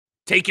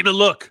Taking a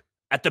look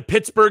at the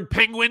Pittsburgh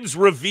Penguins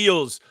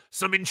reveals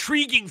some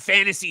intriguing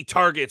fantasy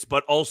targets,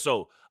 but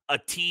also a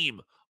team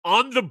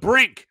on the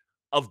brink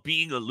of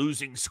being a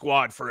losing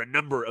squad for a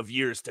number of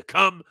years to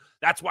come.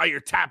 That's why you're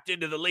tapped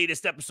into the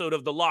latest episode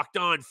of the Locked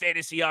On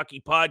Fantasy Hockey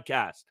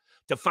Podcast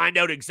to find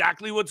out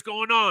exactly what's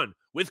going on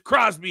with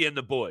Crosby and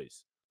the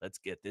boys. Let's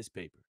get this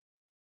paper.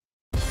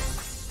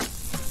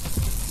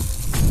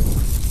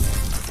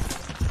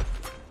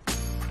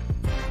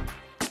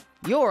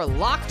 You're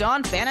Locked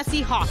On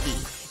Fantasy Hockey,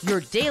 your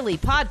daily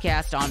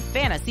podcast on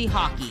fantasy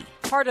hockey.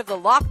 Part of the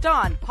Locked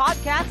On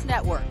Podcast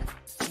Network,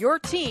 your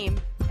team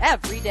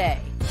every day.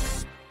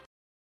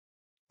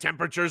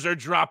 Temperatures are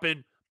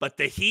dropping, but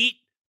the heat,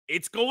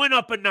 it's going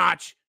up a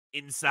notch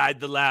inside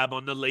the lab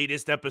on the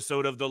latest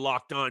episode of the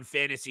Locked On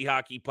Fantasy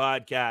Hockey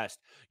Podcast,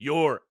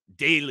 your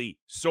daily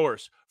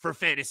source for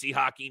fantasy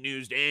hockey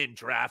news and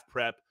draft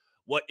prep.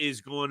 What is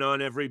going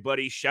on,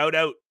 everybody? Shout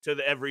out to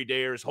the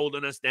everydayers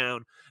holding us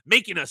down,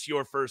 making us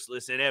your first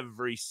listen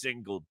every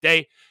single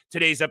day.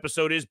 Today's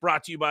episode is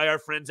brought to you by our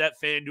friends at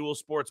FanDuel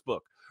Sportsbook.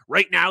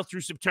 Right now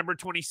through September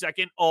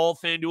 22nd, all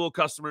FanDuel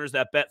customers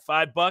that bet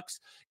 $5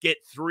 get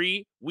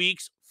 3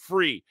 weeks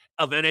free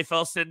of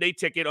NFL Sunday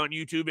Ticket on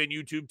YouTube and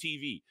YouTube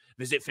TV.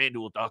 Visit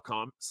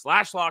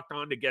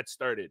FanDuel.com/lockedon to get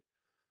started.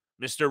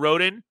 Mr.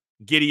 Roden,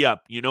 giddy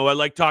up. You know I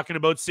like talking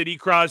about Sidney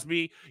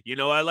Crosby. You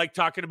know I like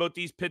talking about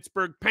these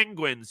Pittsburgh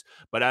Penguins.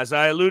 But as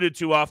I alluded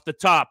to off the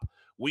top,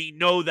 we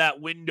know that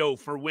window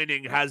for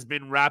winning has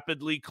been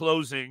rapidly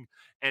closing,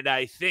 and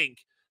I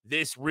think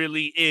this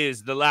really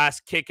is the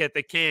last kick at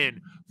the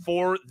can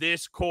for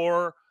this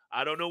core.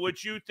 I don't know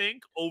what you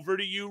think. Over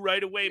to you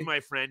right away, my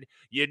friend.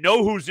 You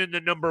know who's in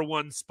the number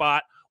one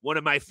spot, one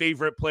of my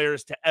favorite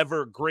players to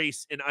ever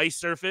grace an ice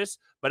surface.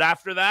 But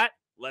after that,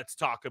 let's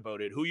talk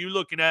about it. Who are you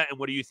looking at, and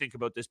what do you think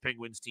about this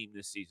Penguins team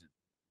this season?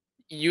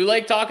 You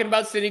like talking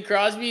about Sidney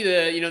Crosby,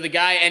 the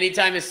guy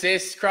anytime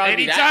assists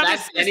Crosby. Anytime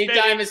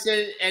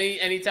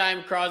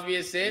Crosby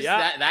assists,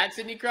 yeah. That's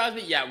Sidney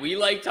Crosby. Yeah, we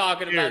like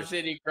talking about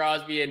Sidney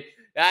Crosby, and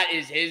that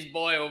is his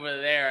boy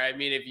over there. I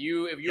mean, if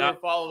you were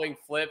following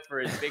Flip for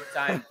his big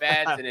time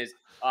bets and his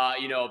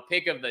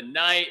pick of the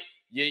night,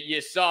 you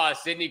saw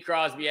Sidney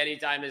Crosby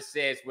anytime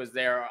assist was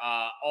there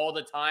all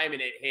the time,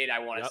 and it hit, I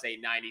want to say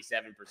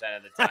 97%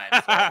 of the time.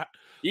 So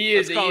he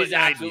is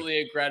absolutely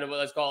incredible.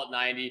 Let's call it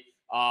 90.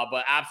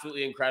 But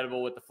absolutely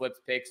incredible with the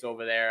Flips picks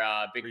over there.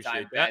 Big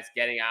time bets,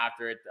 getting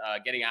after it.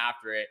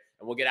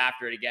 And we'll get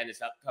after it again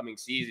this upcoming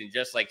season,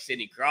 just like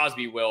Sidney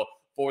Crosby will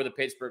for the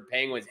Pittsburgh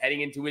Penguins,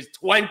 heading into his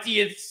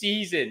 20th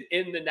season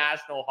in the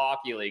National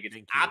Hockey League. It's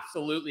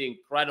absolutely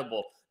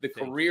incredible, the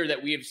career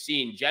that we have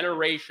seen.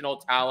 Generational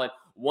talent,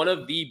 one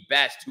of the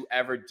best to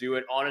ever do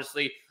it.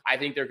 Honestly, I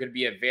think there could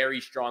be a very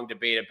strong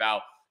debate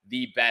about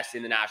the best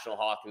in the National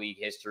Hockey League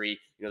history.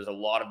 There's a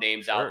lot of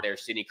names out there.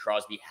 Sidney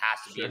Crosby has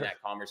to be in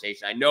that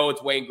conversation. I know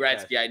it's Wayne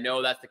Gretzky. I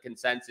know that's the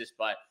consensus,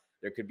 but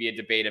there could be a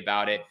debate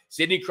about it.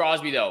 Sidney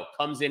Crosby, though,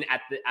 comes in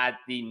at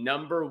the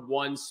number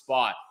one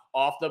spot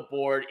off the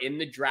board in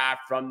the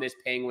draft from this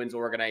Penguins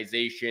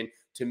organization.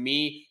 To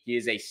me, he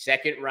is a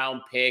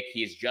second-round pick.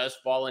 He has just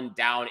fallen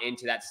down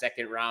into that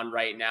second round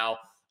right now.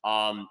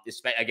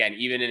 Again,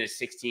 even in a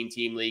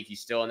 16-team league, he's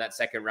still in that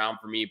second round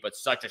for me, but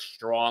such a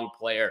strong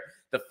player.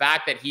 The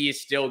fact that he is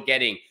still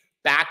getting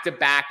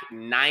back-to-back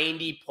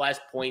 90-plus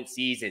point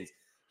seasons.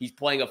 He's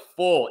playing a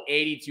full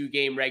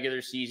 82-game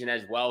regular season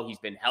as well. He's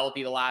been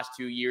healthy the last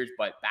 2 years,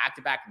 but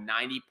back-to-back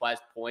 90-plus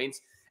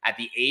points at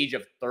the age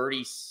of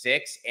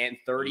 36 and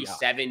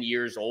 37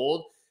 years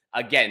old.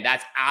 Again,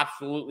 that's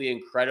absolutely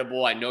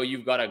incredible. I know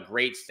you've got a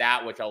great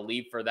stat, which I'll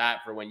leave for that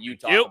for when you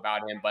talk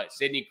about him. But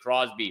Sidney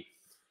Crosby,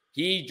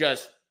 he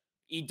does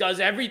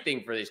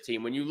everything for this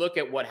team. When you look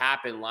at what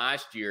happened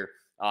last year,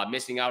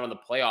 missing out on the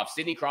playoffs,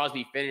 Sidney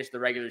Crosby finished the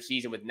regular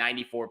season with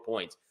 94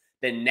 points.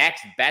 The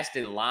next best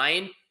in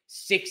line,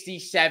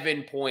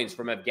 67 points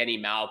from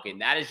Evgeni Malkin.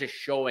 That is just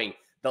showing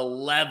the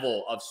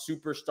level of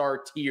superstar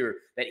tier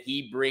that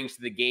he brings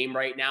to the game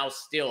right now,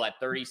 still at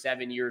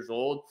 37 years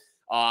old.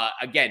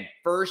 Again,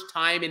 first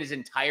time in his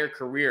entire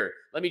career.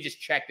 Let me just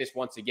check this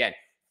once again.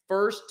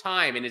 First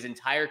time in his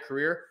entire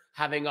career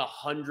having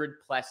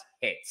 100-plus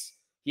hits.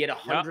 He had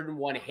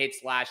 101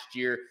 hits last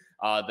year.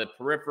 The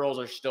peripherals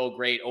are still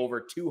great. Over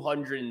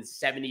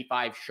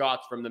 275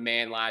 shots from the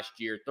man last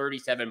year.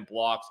 37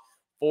 blocks,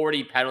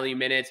 40 penalty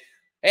minutes.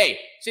 Hey,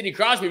 Sidney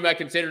Crosby might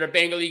consider a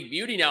Bengal League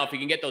beauty now if he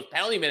can get those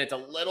penalty minutes a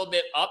little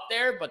bit up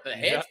there. But the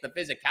hits, the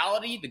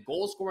physicality, the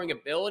goal-scoring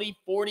ability,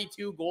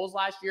 42 goals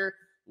last year.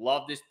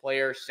 Love this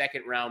player.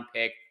 Second-round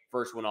pick.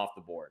 First one off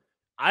the board.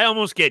 I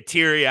almost get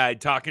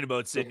teary-eyed talking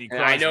about Sidney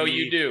Crosby. I know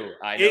you do.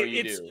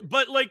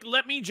 But,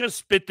 let me just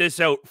spit this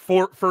out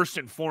first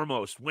and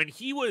foremost. When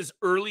he was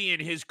early in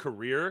his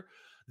career,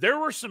 there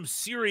were some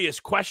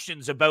serious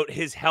questions about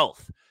his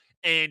health.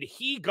 And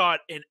he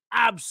got an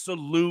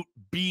absolute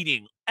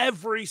beating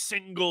every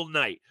single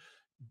night.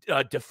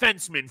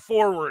 Defensemen,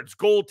 forwards,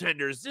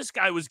 goaltenders. This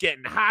guy was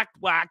getting hacked,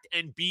 whacked,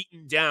 and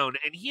beaten down.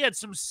 And he had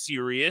some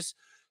serious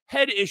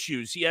head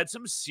issues. He had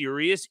some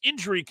serious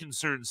injury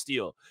concerns,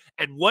 Steele.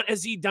 And what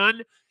has he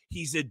done?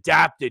 He's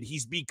adapted.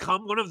 He's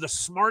become one of the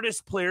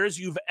smartest players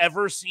you've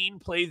ever seen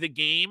play the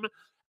game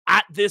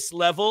at this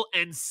level,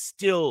 and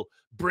still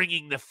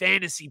bringing the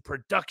fantasy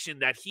production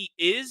that he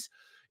is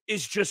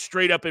just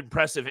straight up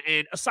impressive.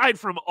 And aside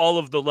from all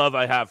of the love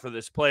I have for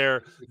this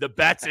player, the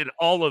bets and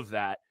all of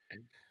that,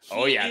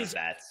 the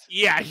bets.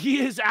 Yeah, he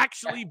has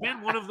actually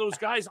been one of those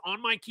guys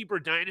on my Keeper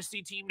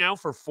Dynasty team now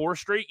for 4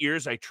 straight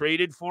years. I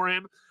traded for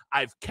him.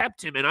 I've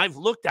kept him, and I've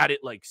looked at it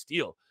like,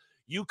 Steele,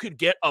 you could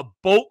get a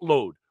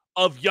boatload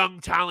of young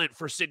talent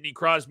for Sidney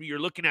Crosby. You're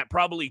looking at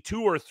probably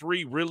 2 or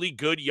 3 really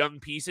good young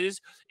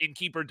pieces in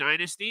Keeper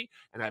Dynasty,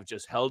 and I've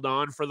just held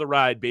on for the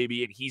ride,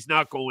 baby, and he's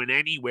not going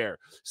anywhere.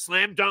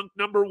 Slam dunk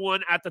number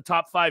 1 at the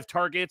top 5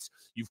 targets.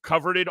 You've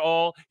covered it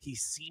all.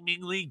 He's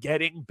seemingly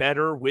getting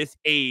better with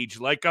age,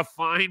 like a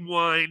fine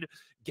wine,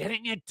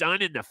 getting it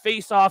done in the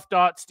face-off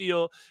dot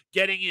steal,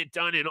 getting it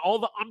done in all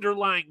the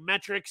underlying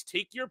metrics.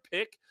 Take your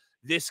pick.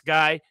 This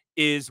guy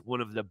is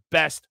one of the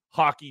best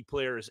hockey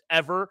players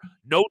ever.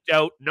 No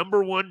doubt.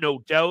 Number 1, no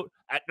doubt.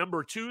 At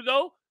number 2,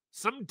 though,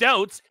 some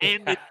doubts,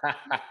 and a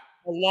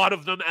lot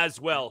of them as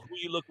well. Who are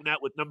you looking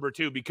at with number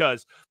 2?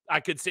 Because I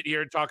could sit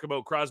here and talk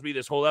about Crosby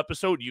this whole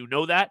episode. You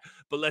know that.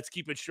 But let's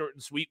keep it short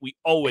and sweet. We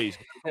always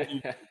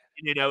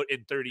in and out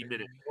in 30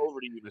 minutes. Over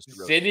to you, Mr.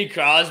 Rose. Sidney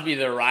Crosby,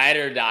 the ride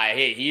or die.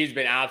 Hey, he's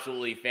been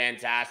absolutely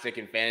fantastic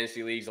in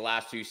fantasy leagues the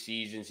last 2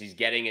 seasons. He's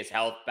getting his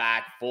health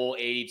back, full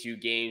 82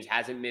 games,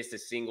 hasn't missed a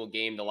single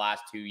game the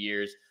last 2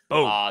 years.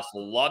 So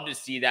love to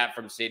see that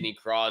from Sidney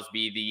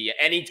Crosby, the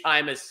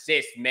anytime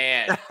assist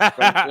man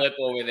from Flip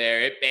over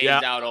there. It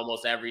bangs out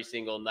almost every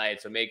single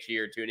night. So make sure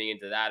you're tuning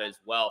into that as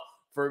well.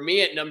 For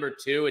me at number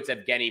 2, it's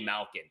Evgeni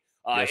Malkin.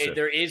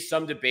 There is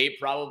some debate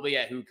probably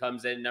at who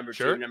comes in number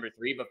 2, number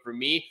 3. But for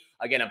me,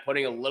 again, I'm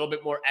putting a little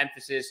bit more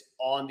emphasis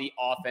on the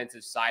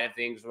offensive side of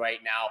things right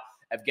now.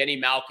 Evgeni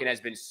Malkin has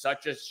been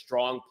such a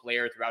strong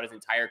player throughout his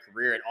entire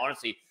career. And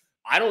honestly,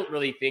 I don't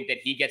really think that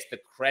he gets the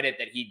credit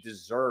that he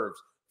deserves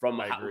from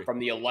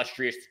the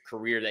illustrious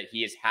career that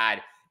he has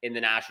had in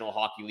the National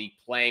Hockey League,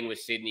 playing with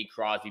Sidney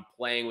Crosby,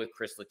 playing with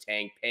Kris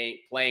Letang,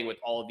 playing with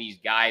all of these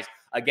guys.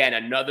 Again,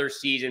 another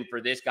season for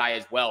this guy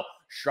as well.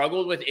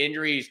 Struggled with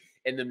injuries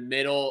in the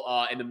middle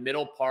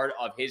part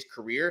of his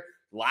career.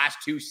 Last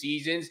 2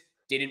 seasons,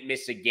 didn't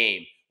miss a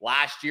game.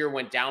 Last year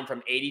went down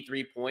from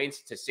 83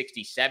 points to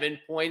 67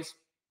 points,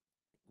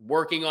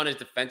 working on his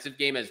defensive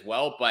game as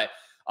well. But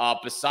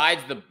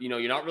besides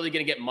you're not really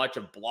going to get much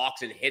of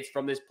blocks and hits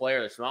from this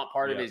player. It's not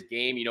part of his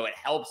game. It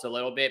helps a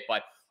little bit,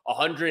 but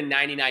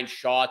 199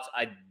 shots,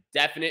 a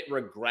definite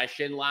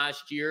regression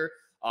last year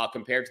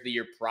compared to the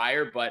year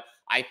prior. But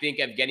I think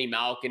Evgeni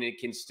Malkin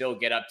can still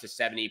get up to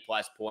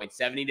 70-plus points.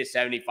 70 to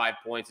 75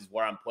 points is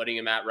where I'm putting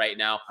him at right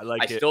now.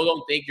 I still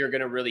don't think you're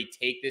going to really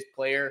take this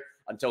player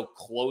until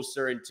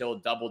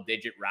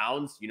double-digit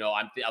rounds.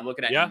 I'm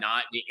looking at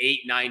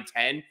 8, 9,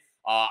 10.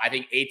 I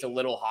think 8's a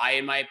little high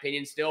in my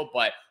opinion still,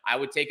 but I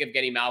would take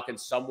Evgeni Malkin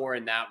somewhere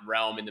in that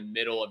realm in the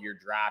middle of your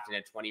draft in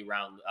a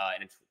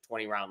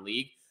 20-round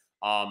league.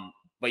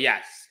 But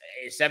yes,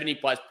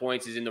 70-plus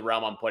points is in the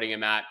realm I'm putting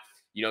him at.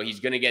 He's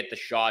going to get the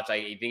shots.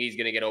 I think he's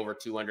going to get over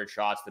 200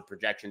 shots, the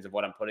projections of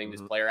what I'm putting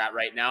this player at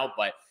right now.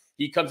 But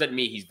he comes at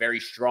me. He's very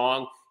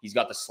strong. He's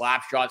got the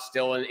slap shot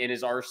still in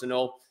his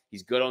arsenal.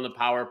 He's good on the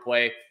power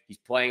play. He's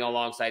playing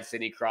alongside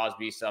Sidney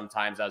Crosby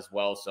sometimes as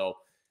well. So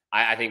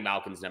I think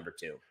Malkin's number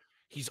 2.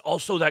 He's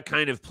also that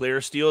kind of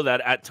player, Steele,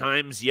 that at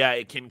times,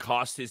 it can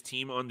cost his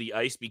team on the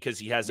ice because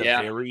he has a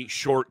very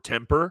short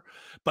temper,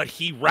 but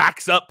he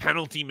racks up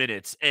penalty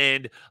minutes.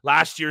 And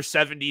last year,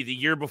 70, the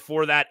year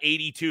before that,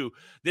 82.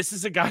 This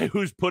is a guy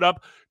who's put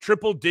up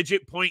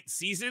triple-digit point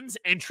seasons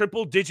and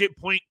triple-digit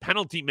point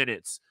penalty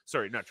minutes.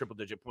 Sorry, not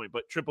triple-digit point,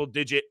 but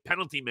triple-digit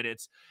penalty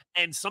minutes.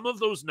 And some of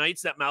those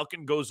nights that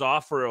Malkin goes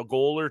off for a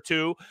goal or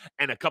 2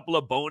 and a couple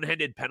of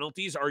boneheaded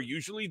penalties are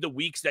usually the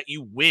weeks that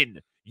you win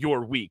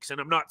your weeks.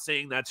 And I'm not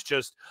saying that's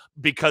just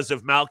because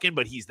of Malkin,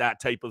 but he's that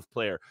type of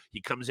player.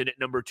 He comes in at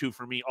number 2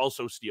 for me.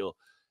 Also, Steele,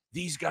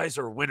 these guys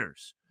are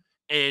winners.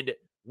 And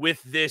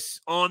with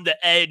this on the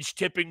edge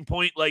tipping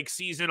point like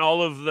season,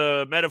 all of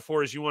the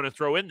metaphors you want to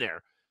throw in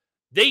there,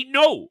 they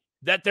know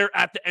that they're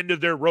at the end of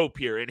their rope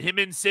here. And him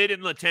and Sid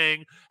and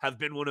Letang have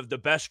been one of the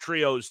best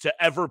trios to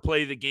ever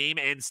play the game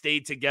and stay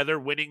together,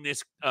 winning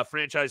this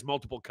franchise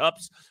multiple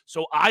cups.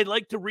 So I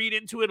like to read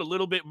into it a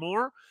little bit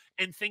more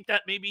and think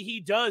that maybe he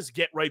does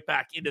get right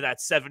back into that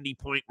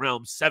 70-point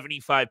realm,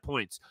 75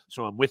 points.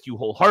 So I'm with you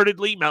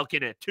wholeheartedly.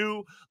 Malkin at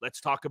 2.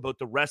 Let's talk about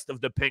the rest of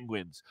the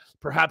Penguins.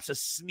 Perhaps a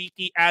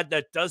sneaky ad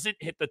that doesn't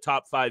hit the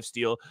top 5,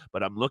 Steele,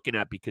 but I'm looking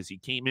at because he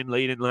came in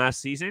late in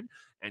last season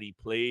and he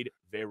played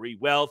very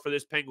well for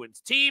this Penguins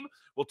team.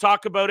 We'll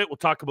talk about it. We'll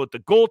talk about the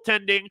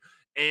goaltending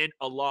and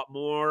a lot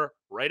more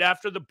right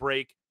after the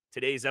break.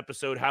 Today's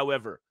episode,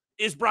 however,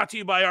 is brought to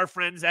you by our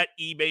friends at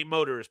eBay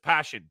Motors.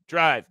 Passion,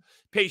 drive,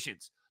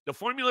 patience. The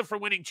formula for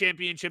winning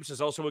championships is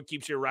also what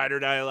keeps your ride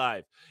or die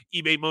alive.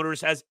 eBay Motors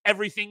has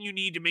everything you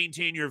need to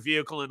maintain your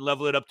vehicle and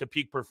level it up to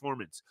peak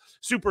performance.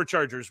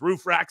 Superchargers,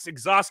 roof racks,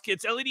 exhaust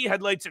kits, LED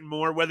headlights, and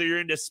more. Whether you're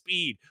into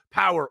speed,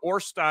 power, or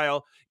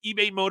style,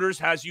 eBay Motors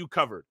has you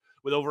covered.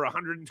 With over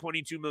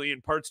 122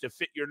 million parts to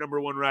fit your number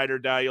one ride or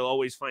die, you'll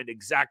always find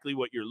exactly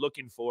what you're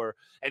looking for.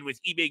 And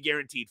with eBay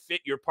Guaranteed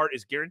Fit, your part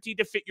is guaranteed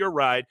to fit your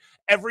ride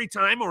every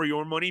time or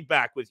your money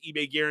back. With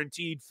eBay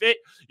Guaranteed Fit,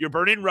 you're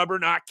burning rubber,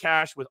 not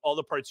cash, with all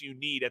the parts you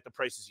need at the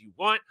prices you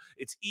want.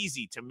 It's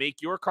easy to make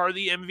your car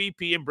the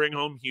MVP and bring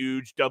home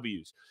huge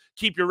W's.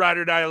 Keep your ride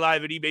or die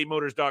alive at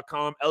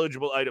ebaymotors.com.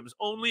 Eligible items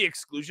only.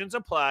 Exclusions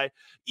apply.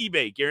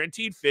 eBay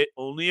Guaranteed Fit,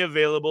 only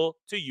available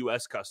to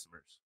U.S.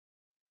 customers.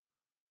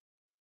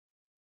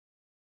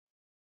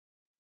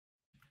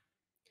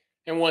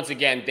 And once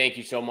again, thank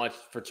you so much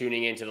for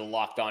tuning in to the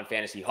Locked On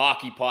Fantasy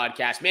Hockey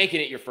Podcast, making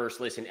it your first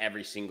listen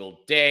every single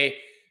day.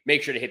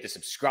 Make sure to hit the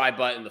subscribe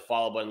button, the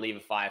follow button, leave a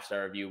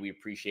 5-star review. We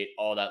appreciate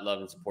all that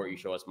love and support you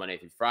show us Monday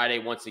through Friday.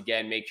 Once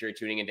again, make sure you're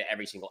tuning into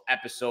every single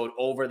episode.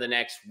 Over the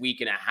next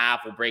week and a half,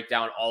 we'll break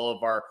down all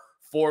of our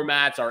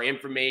formats, our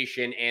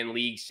information, and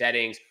league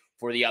settings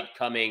for the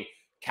upcoming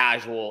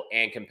casual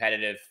and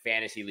competitive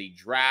fantasy league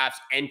drafts,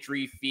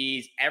 entry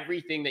fees,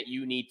 everything that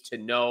you need to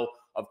know.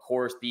 Of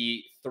course,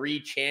 the 3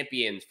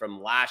 champions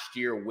from last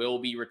year will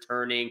be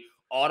returning,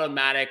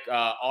 automatic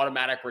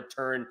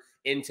return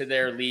into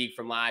their league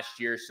from last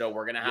year. So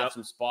we're going to have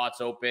some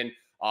spots open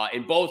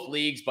in both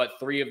leagues, but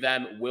 3 of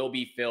them will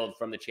be filled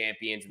from the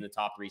champions in the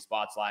top 3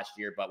 spots last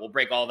year. But we'll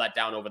break all that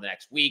down over the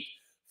next week.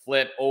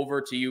 Flip,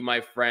 over to you, my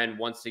friend.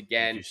 Once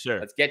again,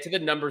 let's get to the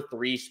number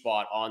 3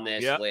 spot on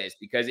this list,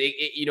 because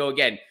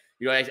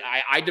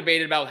I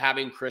debated about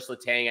having Kris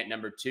Letang at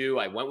number 2.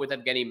 I went with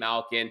Evgeni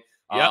Malkin.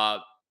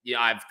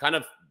 I've kind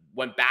of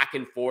went back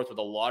and forth with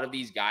a lot of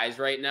these guys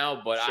right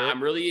now, but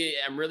I'm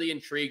really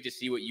intrigued to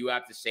see what you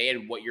have to say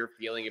and what you're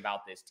feeling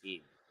about this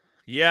team.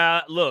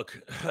 Yeah,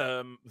 look,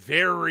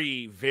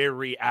 very,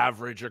 very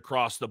average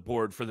across the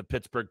board for the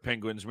Pittsburgh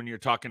Penguins when you're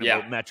talking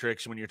about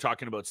metrics, when you're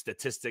talking about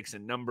statistics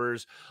and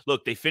numbers.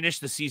 Look, they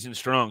finished the season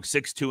strong,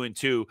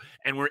 6-2-2,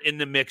 and we're in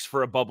the mix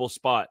for a bubble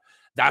spot.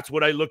 That's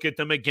what I look at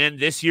them again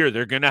this year.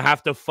 They're going to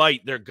have to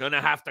fight. They're going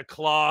to have to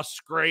claw,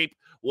 scrape,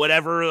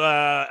 whatever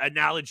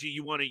analogy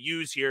you want to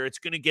use here. It's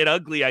going to get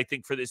ugly, I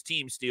think, for this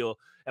team, Steele.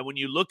 And when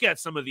you look at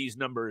some of these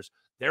numbers,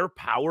 their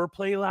power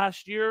play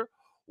last year,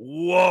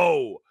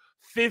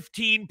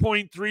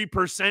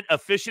 15.3%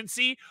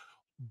 efficiency.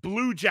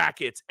 Blue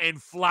Jackets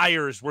and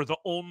Flyers were the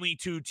only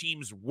 2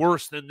 teams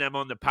worse than them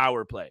on the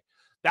power play.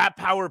 That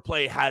power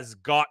play has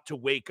got to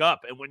wake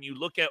up. And when you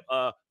look at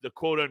the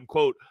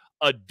quote-unquote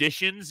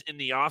additions in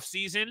the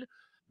offseason,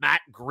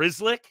 Matt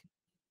Grzelcyk,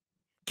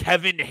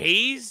 Kevin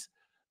Hayes,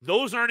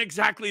 those aren't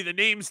exactly the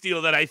name,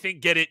 Steele, that I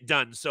think get it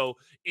done. So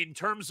in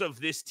terms of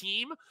this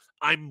team,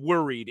 I'm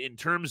worried. In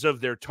terms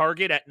of their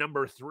target at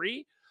number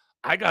 3,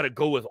 I got to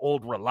go with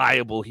old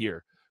reliable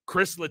here.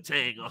 Kris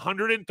Letang,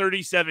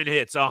 137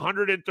 hits,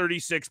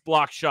 136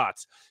 block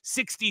shots,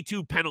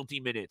 62 penalty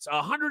minutes,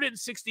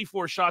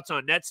 164 shots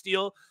on net,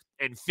 Steele,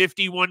 and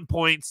 51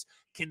 points,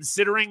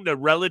 considering the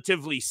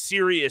relatively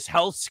serious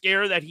health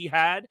scare that he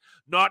had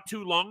not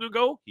too long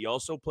ago. He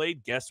also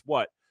played, guess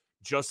what?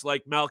 Just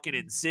like Malkin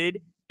and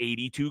Sid,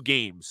 82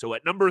 games. So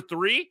at number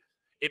 3,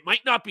 it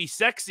might not be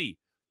sexy,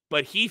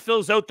 but he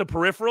fills out the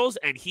peripherals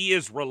and he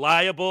is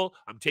reliable.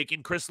 I'm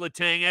taking Kris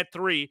Letang at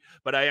 3,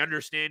 but I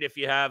understand if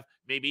you have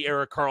maybe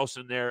Erik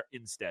Karlsson there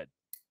instead.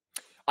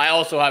 I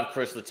also have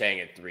Kris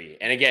Letang at 3.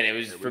 And again, it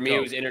was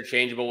it was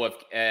interchangeable with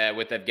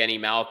Evgeni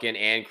Malkin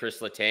and Kris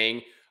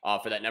Letang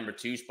for that number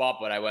 2 spot,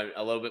 but I went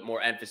a little bit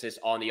more emphasis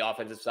on the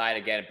offensive side.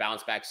 Again, a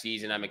bounce back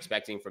season I'm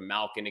expecting from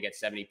Malkin to get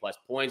 70+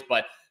 points,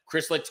 but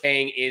Kris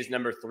Letang is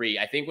number 3.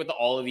 I think with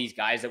all of these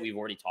guys that we've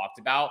already talked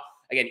about,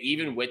 again,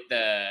 even with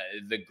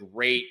the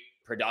great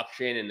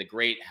production and the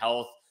great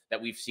health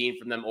that we've seen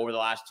from them over the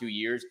last 2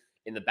 years,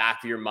 in the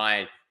back of your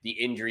mind, the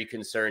injury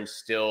concern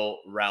still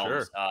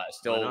realms,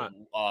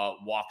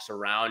 walks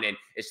around. And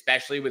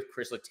especially with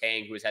Kris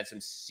Letang, who has had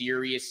some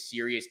serious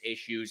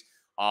issues,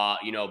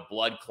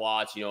 blood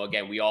clots.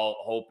 Again, we all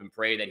hope and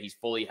pray that he's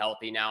fully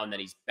healthy now and that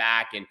he's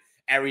back and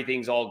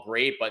everything's all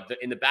great. But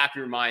in the back of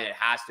your mind, it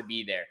has to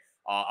be there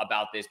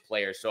about this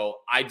player. So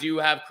I do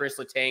have Kris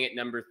Letang at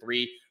number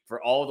 3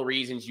 for all the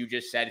reasons you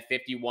just said.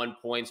 51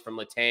 points from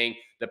Letang.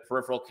 The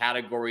peripheral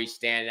categories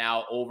stand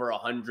out, over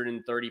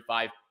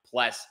 135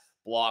 plus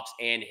blocks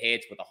and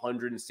hits with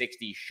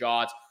 160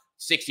 shots,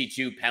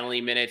 62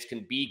 penalty minutes.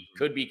 Could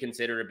be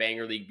considered a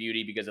banger league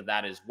beauty because of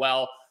that as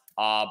well.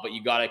 But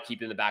you got to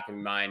keep in the back of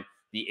your mind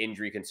the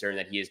injury concern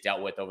that he has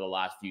dealt with over the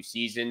last few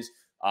seasons.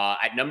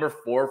 At number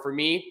 4 for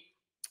me,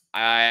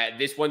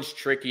 this one's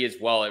tricky as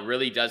well. It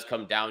really does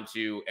come down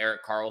to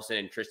Erik Karlsson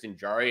and Tristan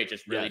Jarry. It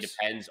just really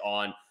depends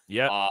on,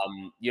 it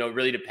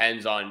really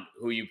depends on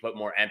who you put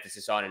more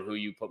emphasis on and who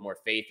you put more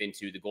faith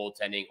into, the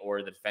goaltending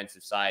or the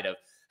defensive side of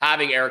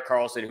having Erik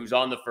Karlsson, who's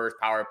on the first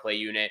power play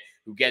unit,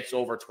 who gets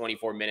over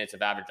 24 minutes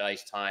of average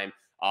ice time,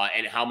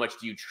 and how much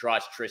do you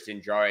trust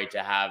Tristan Jarry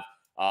to have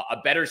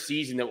a better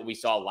season than what we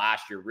saw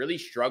last year. Really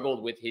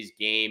struggled with his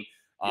game.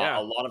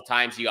 A lot of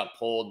times he got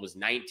pulled, was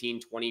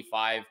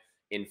 19-25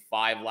 in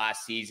 5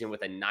 last season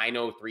with a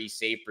 903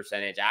 save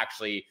percentage.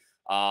 Actually,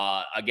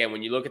 again,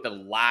 when you look at the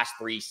last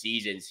 3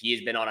 seasons, he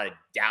has been on a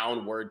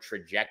downward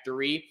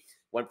trajectory.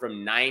 Went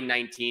from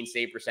 919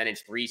 save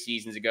percentage 3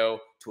 seasons ago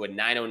to a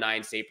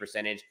 909 save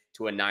percentage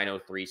to a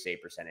 903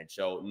 save percentage.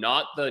 So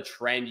not the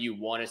trend you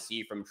want to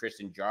see from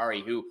Tristan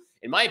Jarry, who,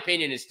 in my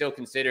opinion, is still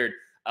considered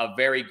a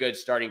very good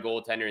starting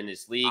goaltender in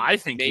this league. I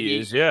think he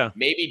is, yeah.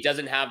 Maybe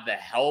doesn't have the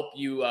help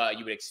you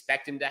would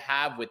expect him to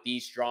have with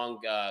these strong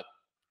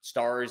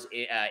stars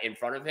in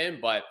front of him.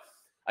 But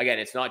again,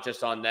 it's not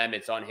just on them,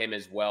 it's on him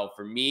as well.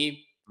 For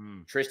me,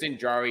 Tristan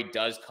Jarry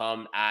does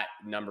come at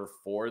number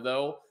 4,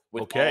 though,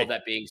 with all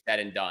that being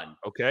said and done.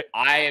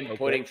 I am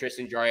putting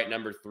Tristan Jarry at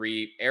number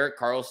 3. Erik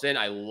Karlsson,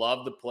 I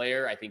love the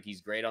player. I think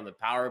he's great on the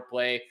power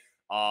play.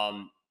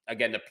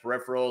 Again, the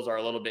peripherals are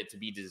a little bit to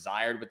be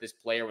desired with this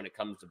player when it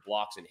comes to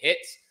blocks and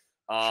hits.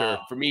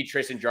 For me,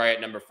 Tristan Jarry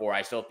at number 4.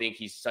 I still think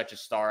he's such a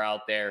star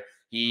out there.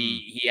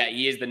 He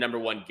is the number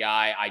 1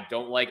 guy. I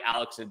don't like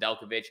Alex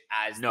Nedeljkovic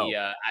as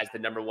the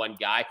number 1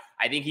 guy.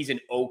 I think he's an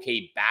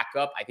okay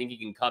backup. I think he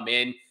can come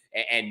in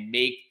and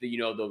make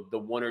the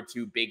 1 or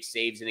 2 big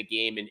saves in a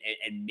game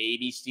and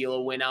maybe steal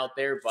a win out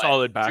there. But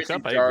solid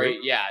backup. Jarry,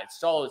 it's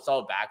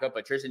solid backup.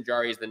 But Tristan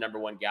Jarry is the number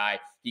 1 guy.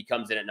 He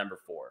comes in at number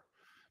 4.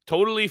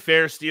 Totally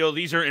fair, Steele.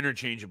 These are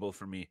interchangeable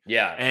for me.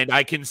 Yeah. And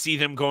I can see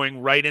them going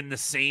right in the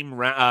same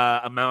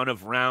amount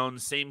of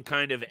rounds, same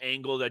kind of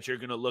angle that you're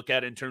going to look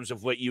at in terms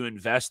of what you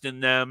invest in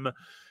them.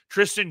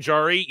 Tristan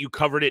Jarry, you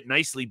covered it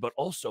nicely, but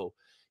also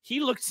he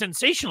looked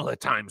sensational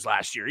at times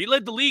last year. He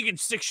led the league in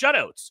 6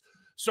 shutouts.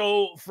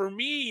 So for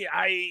me,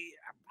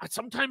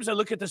 sometimes I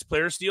look at this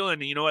player, Steele,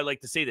 and I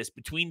like to say this,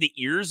 between the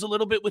ears a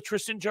little bit with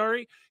Tristan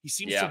Jarry. He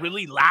seems to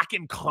really lack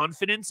in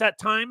confidence at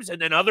times, and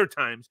then other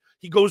times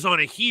he goes on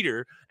a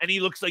heater and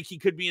he looks like he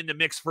could be in the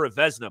mix for a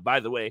Vezina.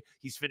 By the way,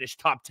 he's finished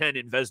top 10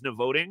 in Vezina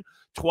voting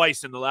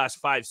twice in the last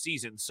 5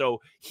 seasons.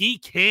 So he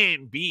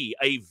can be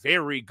a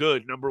very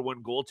good number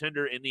 1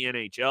 goaltender in the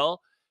NHL.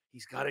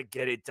 He's got to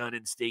get it done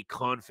and stay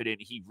confident.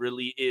 He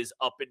really is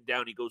up and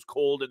down. He goes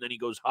cold and then he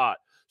goes hot.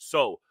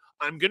 So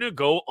I'm going to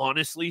go,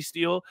 honestly,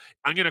 Steele,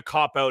 I'm going to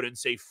cop out and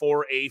say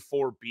 4A,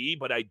 4B,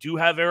 but I do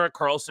have Erik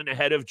Karlsson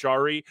ahead of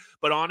Jarry.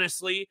 But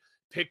honestly,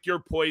 pick your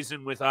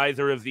poison with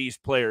either of these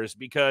players,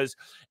 because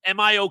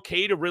am I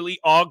okay to really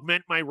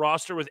augment my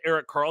roster with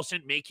Erik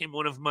Karlsson, make him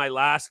one of my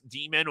last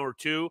D-men or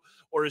 2,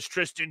 or is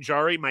Tristan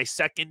Jarry my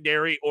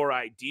secondary, or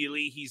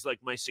ideally he's like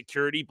my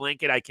security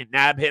blanket? I can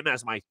nab him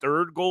as my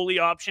 3rd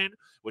goalie option,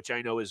 which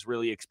I know is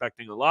really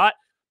expecting a lot.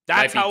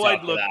 That's how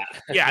I'd look.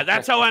 Yeah,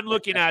 that's how I'm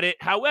looking at it.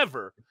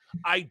 However,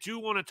 I do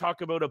want to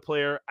talk about a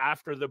player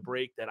after the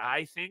break that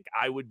I think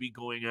I would be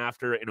going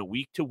after in a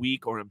week to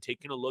week, or I'm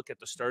taking a look at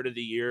the start of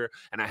the year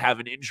and I have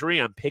an injury.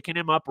 I'm picking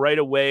him up right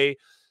away.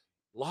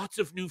 Lots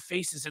of new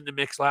faces in the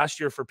mix last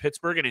year for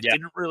Pittsburgh, and it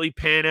didn't really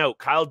pan out.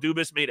 Kyle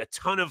Dubas made a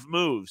ton of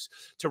moves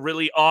to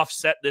really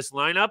offset this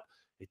lineup.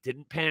 It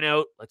didn't pan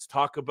out. Let's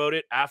talk about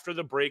it after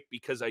the break,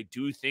 because I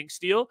do think,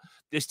 Steele,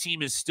 this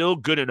team is still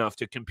good enough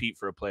to compete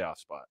for a playoff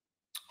spot.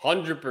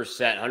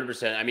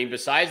 100%. I mean,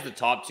 besides the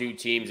top 2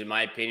 teams, in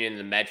my opinion,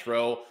 the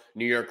Metro,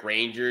 New York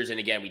Rangers, and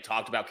again, we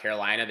talked about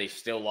Carolina. They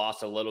still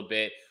lost a little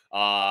bit.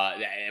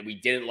 And we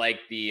didn't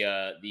like the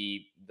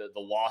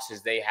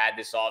losses they had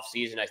this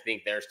offseason. I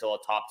think they're still a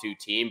top 2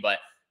 team, but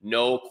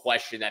no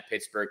question that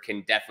Pittsburgh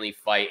can definitely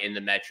fight in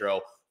the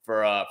Metro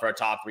for a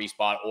top 3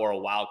 spot, or a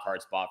wild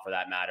card spot for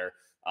that matter.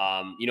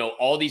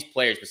 All these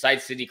players,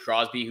 besides Sidney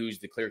Crosby, who's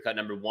the clear-cut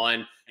number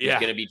 1, who's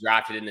going to be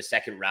drafted in the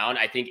 2nd round,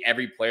 I think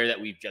every player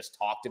that we've just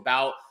talked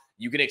about,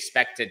 you can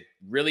expect to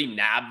really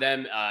nab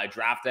them,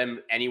 draft them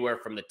anywhere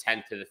from the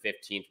 10th to the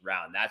 15th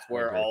round. That's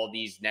where all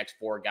these next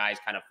 4 guys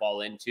kind of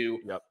fall into,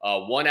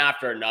 one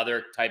after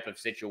another type of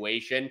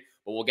situation.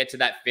 But we'll get to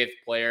that 5th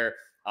player,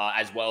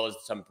 as well as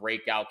some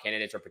breakout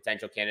candidates or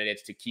potential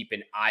candidates to keep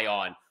an eye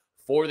on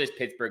for this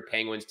Pittsburgh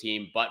Penguins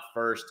team. But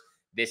first,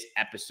 this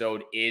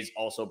episode is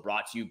also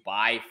brought to you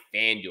by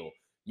FanDuel.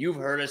 You've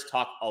heard us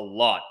talk a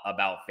lot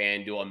about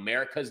FanDuel,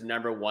 America's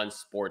number 1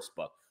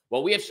 sportsbook.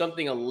 Well, we have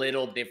something a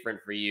little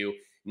different for you.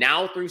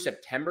 Now through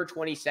September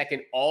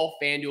 22nd, all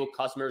FanDuel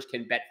customers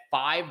can bet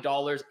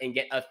 $5 and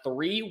get a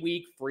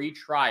 3-week free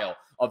trial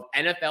of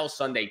NFL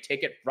Sunday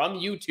Ticket from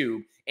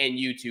YouTube and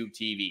YouTube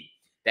TV.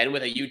 Then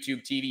with a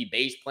YouTube TV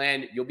base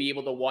plan, you'll be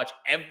able to watch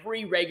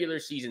every regular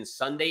season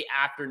Sunday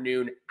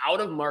afternoon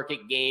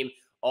out-of-market game.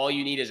 All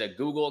you need is a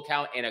Google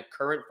account and a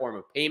current form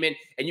of payment,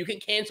 and you can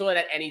cancel it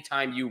at any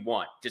time you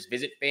want. Just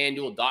visit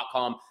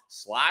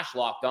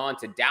FanDuel.com/lockedon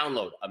to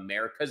download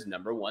America's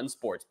number 1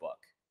 sportsbook.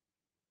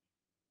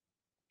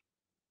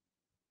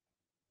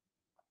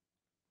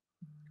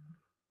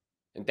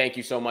 And thank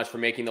you so much for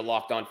making the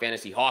Locked On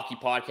Fantasy Hockey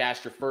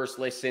Podcast your first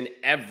listen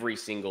every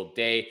single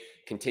day.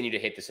 Continue to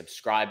hit the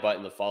subscribe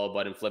button, the follow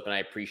button, Flip, and I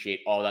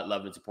appreciate all that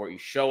love and support you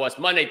show us.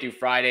 Monday through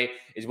Friday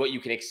is what you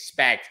can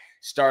expect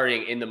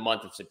starting in the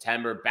month of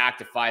September, back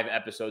to 5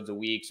 episodes a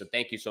week. So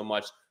thank you so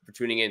much for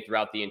tuning in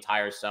throughout the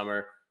entire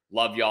summer.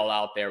 Love y'all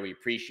out there. We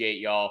appreciate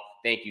y'all.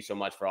 Thank you so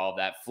much for all of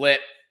that.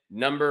 Flip,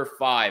 number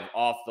 5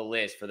 off the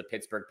list for the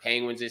Pittsburgh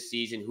Penguins this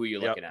season. Who are you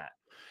looking at?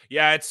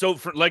 Yeah, it's so,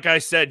 like I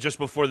said just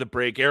before the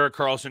break, Erik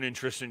Karlsson and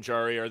Tristan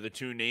Jarry are the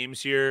 2 names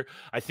here.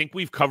 I think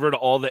we've covered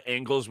all the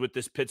angles with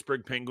this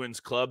Pittsburgh Penguins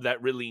club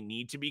that really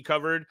need to be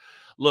covered.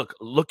 Look,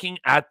 looking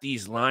at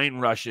these line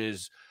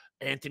rushes,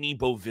 Anthony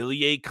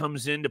Beauvillier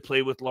comes in to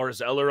play with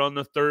Lars Eller on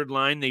the 3rd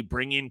line. They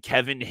bring in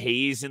Kevin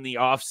Hayes in the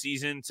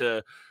offseason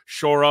to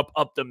shore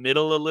up the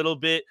middle a little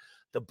bit.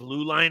 The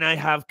blue line, I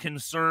have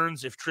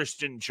concerns. If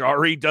Tristan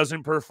Jarry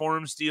doesn't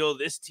perform, Steele,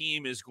 this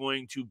team is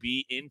going to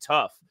be in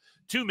tough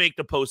to make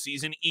the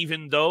postseason,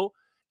 even though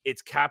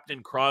it's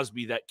Captain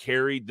Crosby that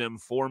carried them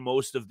for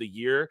most of the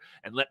year.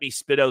 And let me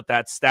spit out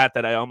that stat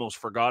that I almost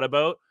forgot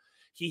about.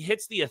 He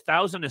hits the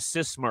 1,000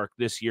 assists mark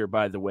this year,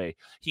 by the way.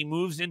 He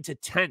moves into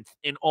 10th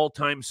in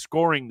all-time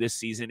scoring this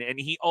season, and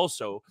he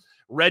also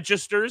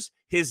registers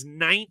his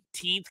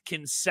 19th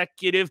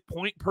consecutive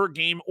point per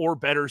game or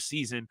better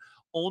season.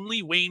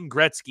 Only Wayne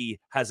Gretzky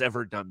has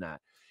ever done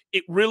that.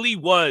 It really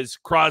was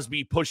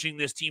Crosby pushing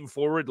this team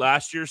forward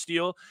last year,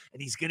 Steele,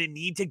 and he's going to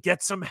need to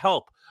get some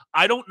help.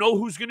 I don't know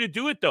who's going to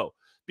do it, though,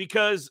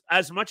 because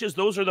as much as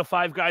those are the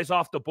 5 guys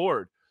off the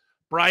board,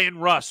 Brian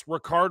Rust,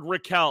 Rickard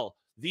Rakell,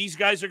 these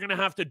guys are going to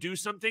have to do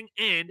something.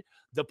 And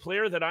the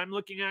player that I'm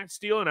looking at,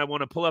 Steele, and I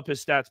want to pull up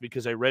his stats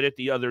because I read it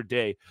the other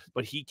day,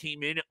 but he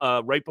came in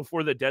right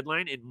before the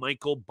deadline, in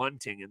Michael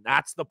Bunting. And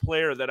that's the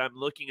player that I'm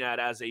looking at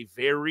as a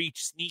very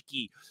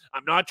sneaky.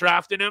 I'm not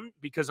drafting him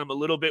because I'm a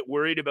little bit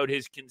worried about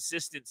his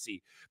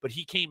consistency, but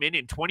he came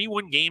in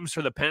 21 games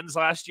for the Pens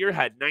last year,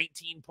 had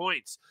 19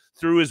 points,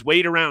 threw his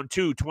weight around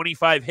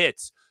 25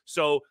 hits.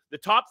 So the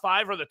top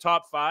 5 are the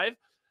top 5.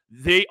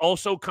 They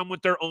also come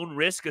with their own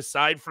risk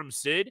aside from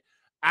Sid.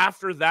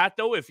 After that,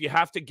 though, if you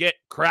have to get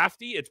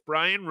crafty, it's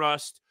Brian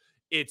Rust,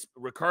 it's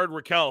Rickard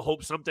Rakell.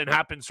 Hope something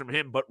happens from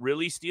him. But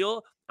really,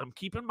 Steele, I'm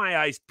keeping my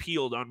eyes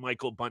peeled on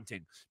Michael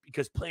Bunting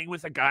because playing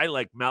with a guy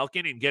like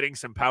Malkin and getting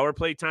some power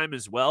play time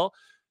as well,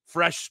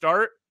 fresh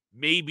start,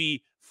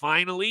 maybe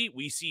finally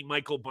we see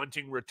Michael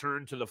Bunting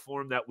return to the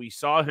form that we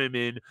saw him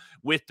in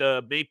with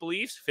the Maple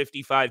Leafs,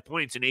 55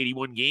 points in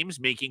 81 games,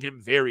 making him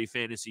very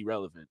fantasy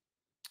relevant.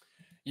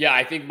 Yeah,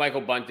 I think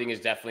Michael Bunting is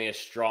definitely a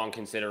strong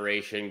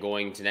consideration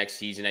going to next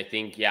season. I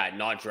think,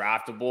 not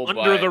draftable,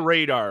 under the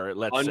radar,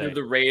 let's say. Under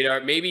the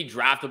radar, maybe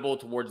draftable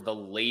towards the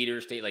later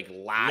state, like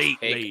last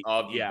pick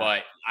of. Yeah.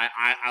 But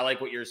I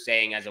like what you're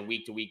saying as a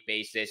week-to-week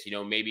basis.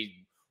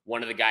 Maybe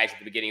one of the guys at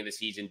the beginning of the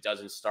season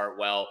doesn't start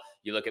well.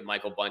 You look at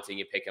Michael Bunting,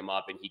 you pick him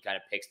up, and he kind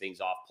of picks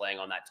things off playing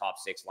on that top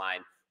 6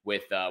 line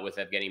with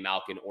Evgeni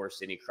Malkin or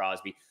Sidney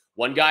Crosby.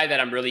 One guy that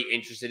I'm really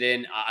interested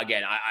in,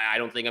 again, I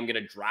don't think I'm going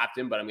to draft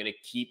him, but I'm going to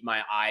keep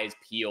my eyes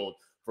peeled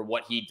for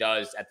what he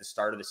does at the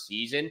start of the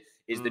season,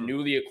 is the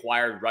newly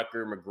acquired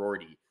Rutger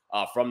McGroarty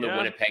from the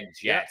Winnipeg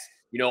Jets.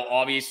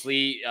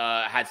 Obviously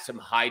had some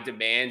high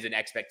demands and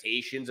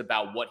expectations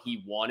about what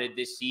he wanted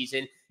this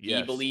season. Yes.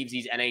 He believes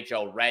he's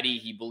NHL ready.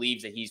 He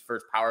believes that he's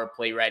first power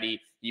play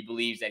ready. He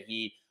believes that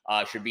he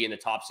should be in the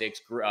top 6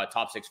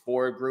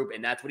 forward group,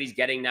 and that's what he's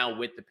getting now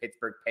with the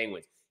Pittsburgh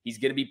Penguins. He's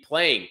going to be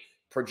playing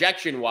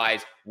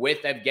projection-wise with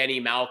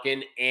Evgeni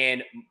Malkin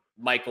and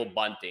Michael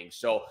Bunting.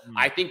 So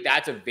I think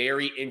that's a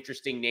very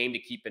interesting name to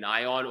keep an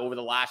eye on over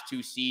the last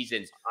 2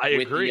 seasons. I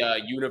agree.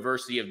 The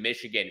University of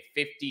Michigan,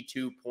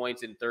 52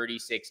 points in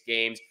 36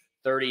 games,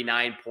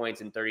 39 points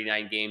in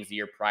 39 games the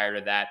year prior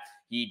to that.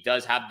 He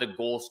does have the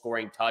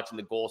goal-scoring touch and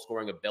the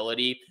goal-scoring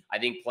ability. I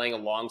think playing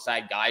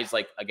alongside guys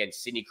like, again,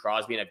 Sidney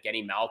Crosby and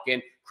Evgeni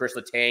Malkin, Kris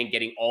Letang,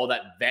 getting all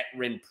that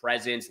veteran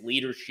presence,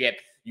 leadership,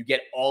 you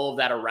get all of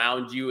that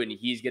around you, and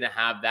he's going to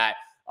have that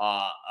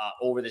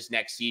over this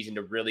next season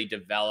to really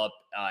develop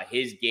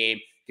his game.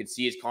 You can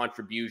see his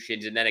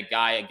contributions. And then a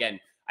guy, again,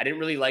 I didn't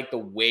really like the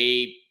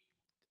way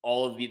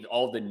all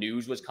of the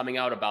news was coming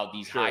out about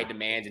these high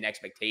demands and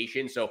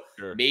expectations. So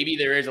maybe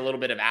there is a little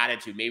bit of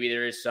attitude. Maybe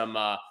there is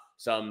something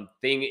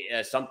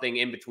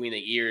in between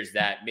the ears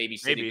that maybe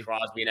Sidney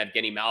Crosby and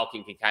Evgeni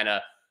Malkin can kind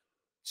of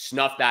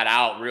snuff that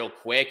out real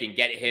quick and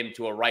get him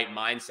to a right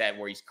mindset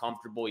where he's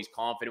comfortable, he's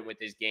confident with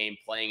his game,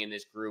 playing in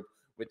this group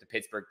with the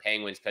Pittsburgh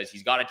Penguins, because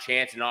he's got a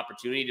chance and an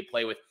opportunity to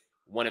play with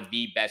one of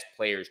the best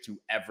players to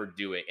ever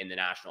do it in the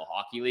National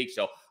Hockey League.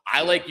 So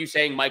I like you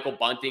saying Michael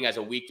Bunting as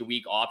a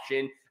week-to-week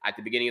option at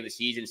the beginning of the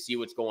season, see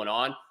what's going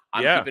on.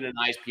 I'm keeping an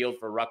eyes peeled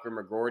for Rutger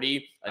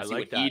McGroarty and see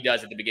what he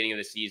does at the beginning of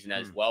the season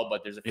as well.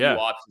 But there's a few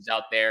options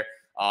out there.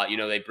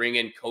 They bring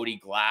in Cody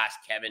Glass,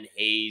 Kevin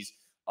Hayes,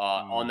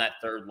 on that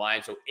 3rd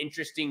line. So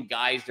interesting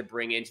guys to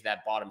bring into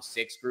that bottom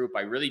 6 group.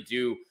 I really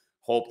do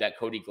hope that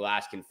Cody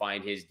Glass can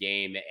find his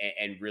game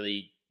and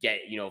really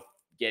get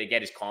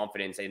his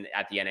confidence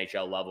at the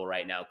NHL level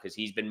right now, because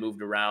he's been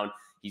moved around.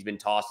 he's been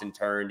tossed and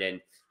turned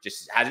and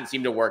just hasn't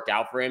seemed to work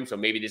out for him. So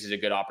maybe this is a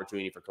good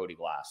opportunity for Cody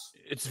Glass.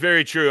 It's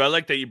very true. I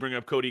like that you bring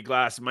up Cody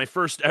Glass. My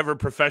first ever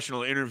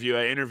professional interview,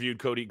 I interviewed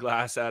Cody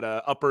Glass at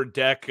a Upper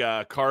Deck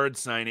card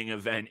signing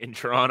event in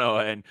Toronto,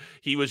 and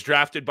he was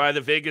drafted by the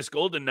Vegas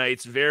Golden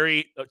Knights.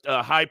 Very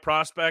high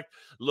prospect,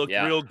 looked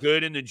real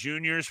good in the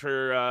juniors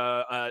for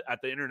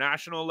at the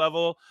international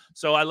level.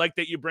 So I like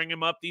that you bring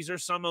him up. These are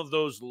some of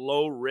those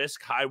low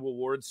risk, high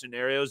reward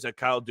scenarios that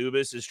Kyle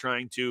Dubas is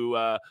trying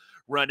to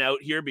run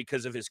out here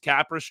because of his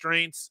cap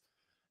restraints.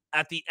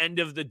 At the end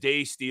of the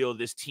day, Steele,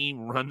 this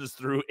team runs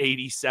through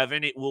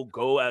 87. It will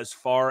go as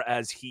far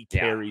as he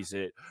carries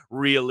it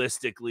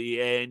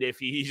realistically. And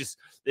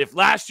if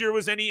last year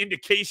was any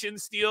indication,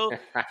 Steele,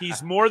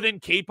 he's more than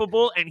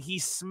capable, and he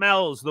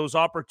smells those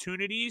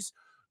opportunities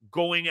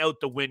going out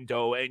the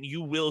window, and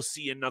you will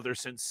see another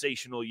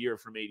sensational year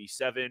from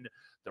 87.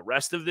 The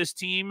rest of this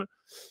team,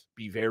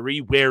 be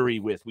very wary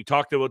with. We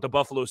talked about the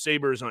Buffalo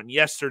Sabres on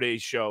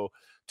yesterday's show,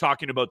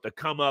 talking about the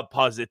come up,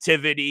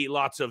 positivity,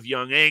 lots of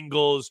young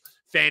angles,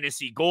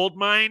 fantasy gold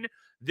mine.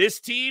 This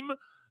team,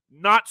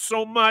 not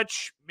so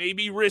much,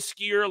 maybe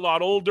riskier, a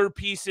lot older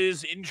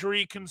pieces,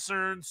 injury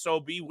concerns. So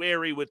be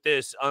wary with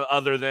this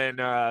other than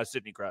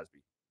Sidney Crosby.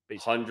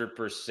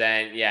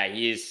 100%. Yeah,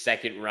 he is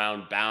second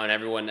round bound.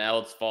 Everyone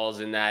else falls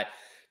in that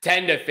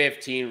 10 to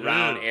 15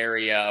 round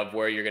area of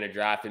where you're going to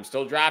draft him.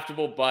 Still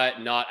draftable,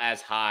 but not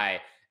as high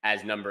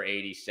as number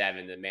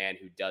 87, the man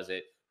who does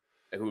it,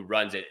 who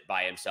runs it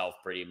by himself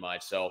pretty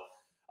much. So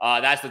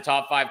that's the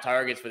top 5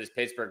 targets for this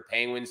Pittsburgh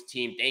Penguins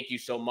team. Thank you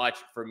so much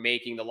for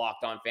making the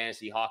Locked On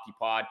Fantasy Hockey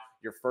Pod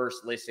your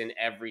first listen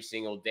every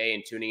single day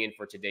and tuning in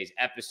for today's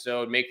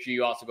episode. Make sure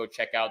you also go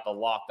check out the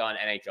Locked On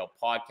NHL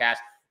podcast,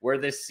 where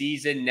the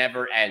season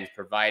never ends,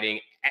 providing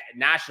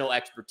national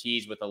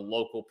expertise with a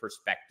local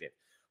perspective.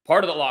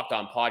 Part of the Locked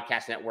On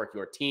Podcast Network,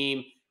 your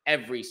team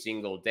every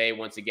single day.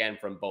 Once again,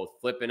 from both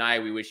Flip and I,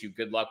 we wish you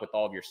good luck with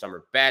all of your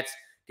summer bets.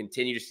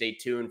 Continue to stay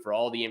tuned for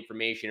all the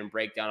information and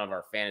breakdown of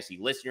our fantasy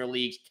listener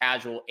leagues,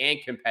 casual and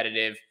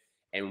competitive.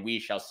 And we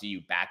shall see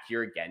you back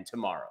here again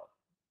tomorrow.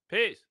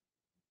 Peace.